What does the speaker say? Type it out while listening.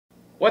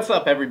What's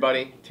up,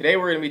 everybody? Today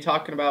we're going to be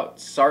talking about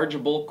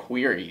SARGable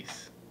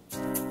queries.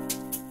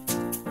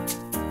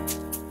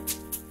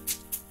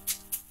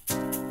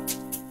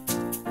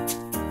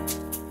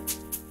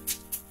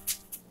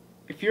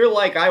 If you're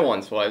like I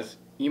once was,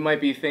 you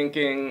might be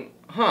thinking,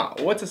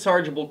 what's a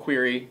SARGable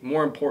query?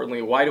 More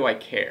importantly, why do I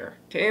care?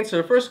 To answer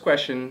the first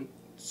question,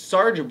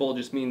 SARGable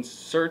just means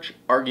search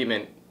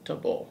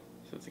argumentable.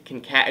 So it's a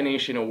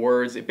concatenation of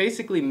words. It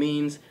basically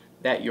means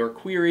that your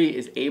query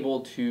is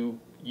able to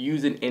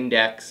use an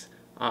index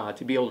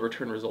to be able to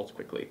return results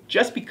quickly.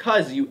 Just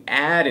because you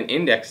add an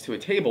index to a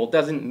table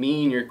doesn't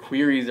mean your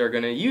queries are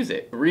going to use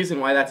it. The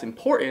reason why that's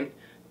important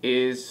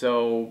is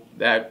so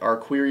that our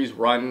queries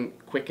run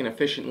quick and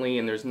efficiently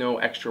and there's no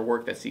extra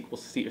work that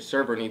SQL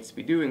Server needs to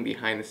be doing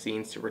behind the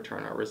scenes to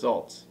return our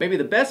results. Maybe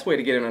the best way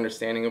to get an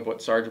understanding of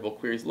what SARGable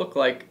queries look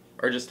like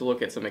are just to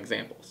look at some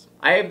examples.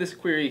 I have this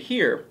query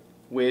here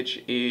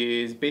which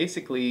is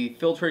basically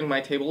filtering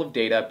my table of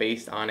data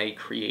based on a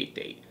create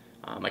date.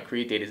 My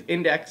create date is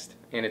indexed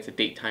and it's a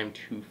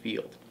datetime2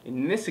 field.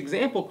 In this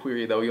example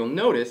query though, you'll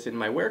notice in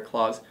my where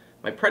clause,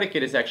 my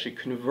predicate is actually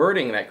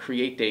converting that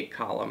create date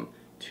column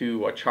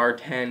to a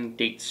char10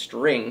 date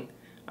string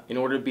in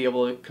order to be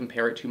able to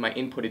compare it to my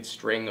inputted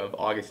string of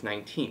August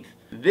 19th.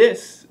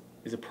 This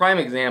is a prime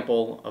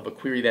example of a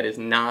query that is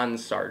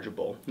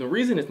non-SARGable. The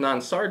reason it's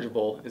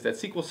non-SARGable is that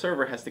SQL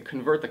Server has to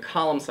convert the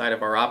column side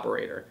of our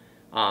operator.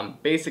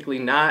 Basically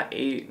not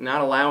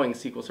allowing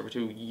SQL Server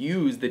to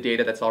use the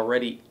data that's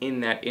already in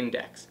that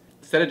index.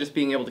 Instead of just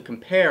being able to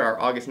compare our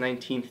August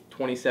 19th,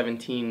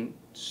 2017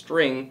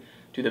 string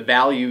to the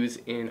values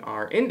in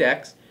our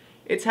index,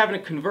 it's having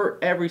to convert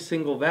every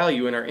single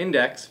value in our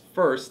index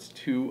first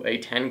to a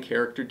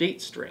 10-character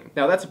date string.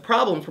 Now that's a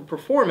problem for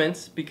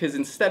performance because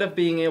instead of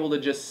being able to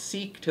just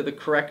seek to the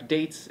correct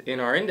dates in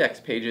our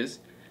index pages,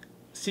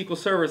 SQL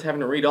Server is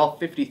having to read all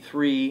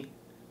 53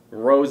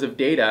 rows of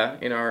data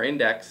in our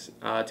index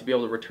to be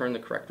able to return the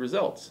correct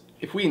results.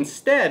 If we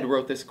instead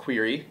wrote this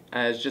query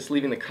as just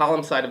leaving the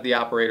column side of the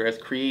operator as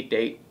create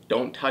date,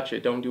 don't touch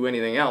it, don't do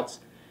anything else,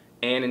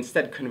 and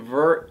instead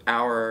convert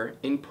our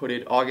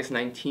inputted August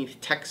 19th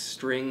text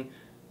string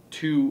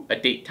to a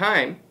date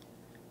time,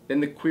 then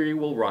the query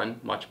will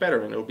run much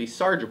better and it'll be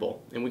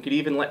SARGable. And we could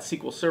even let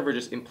SQL Server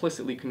just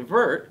implicitly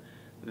convert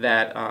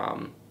that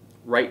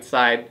right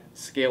side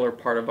scalar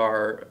part of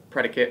our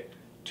predicate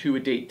to a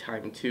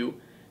datetime2,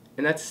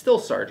 and that's still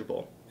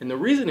SARGable. And the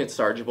reason it's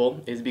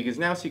SARGable is because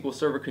now SQL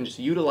Server can just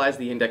utilize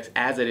the index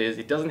as it is.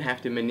 It doesn't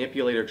have to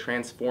manipulate or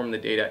transform the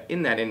data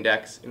in that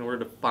index in order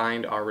to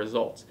find our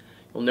results.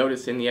 You'll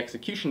notice in the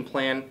execution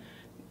plan,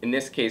 in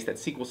this case, that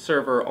SQL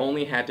Server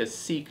only had to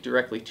seek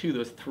directly to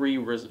those 3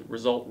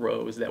 result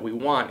rows that we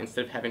want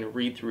instead of having to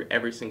read through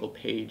every single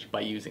page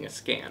by using a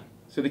scan.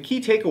 So the key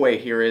takeaway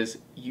here is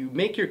you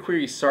make your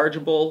query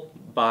SARGable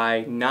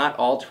by not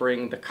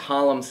altering the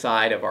column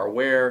side of our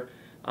where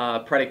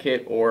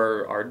predicate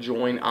or our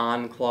join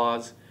on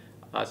clause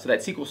so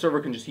that SQL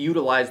Server can just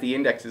utilize the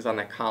indexes on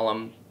that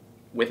column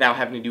without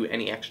having to do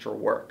any extra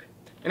work.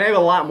 And I have a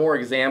lot more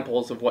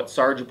examples of what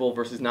SARGable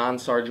versus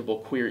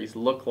non-SARGable queries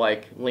look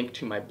like linked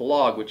to my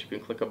blog, which you can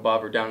click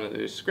above or down in the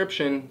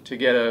description to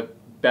get a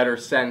better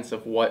sense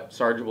of what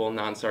SARGable and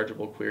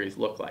non-SARGable queries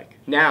look like.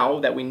 Now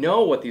that we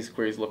know what these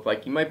queries look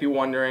like, you might be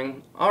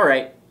wondering,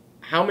 alright,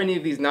 how many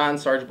of these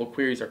non-SARGable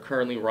queries are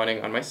currently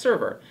running on my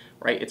server?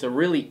 Right? It's a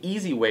really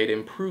easy way to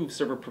improve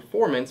server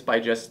performance by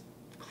just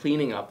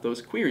cleaning up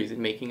those queries and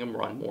making them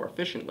run more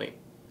efficiently.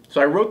 So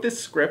I wrote this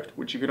script,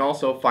 which you can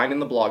also find in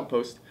the blog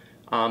post,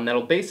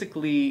 that'll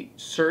basically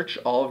search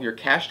all of your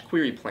cached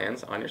query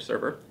plans on your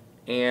server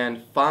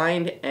and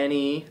find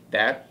any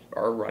that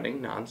are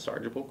running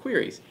non-SARGable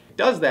queries. It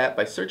does that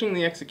by searching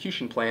the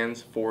execution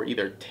plans for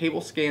either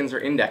table scans or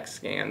index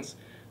scans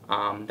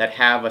that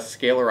have a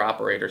scalar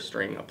operator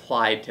string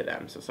applied to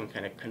them, so some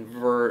kind of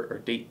convert or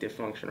date diff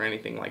function or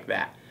anything like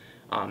that.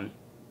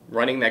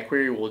 Running that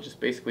query will just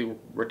basically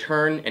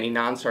return any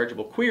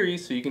non-SARGable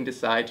queries, so you can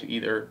decide to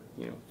either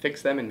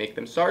fix them and make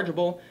them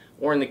SARGable,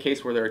 or in the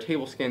case where there are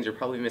table scans, you're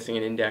probably missing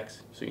an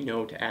index, so you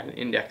know to add an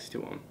index to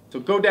them. So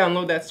go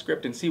download that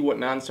script and see what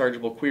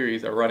non-SARGable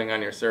queries are running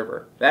on your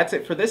server. That's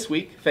it for this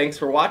week. Thanks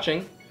for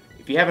watching.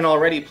 If you haven't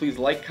already, please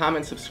like,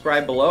 comment,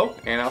 subscribe below,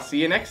 and I'll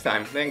see you next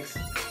time. Thanks.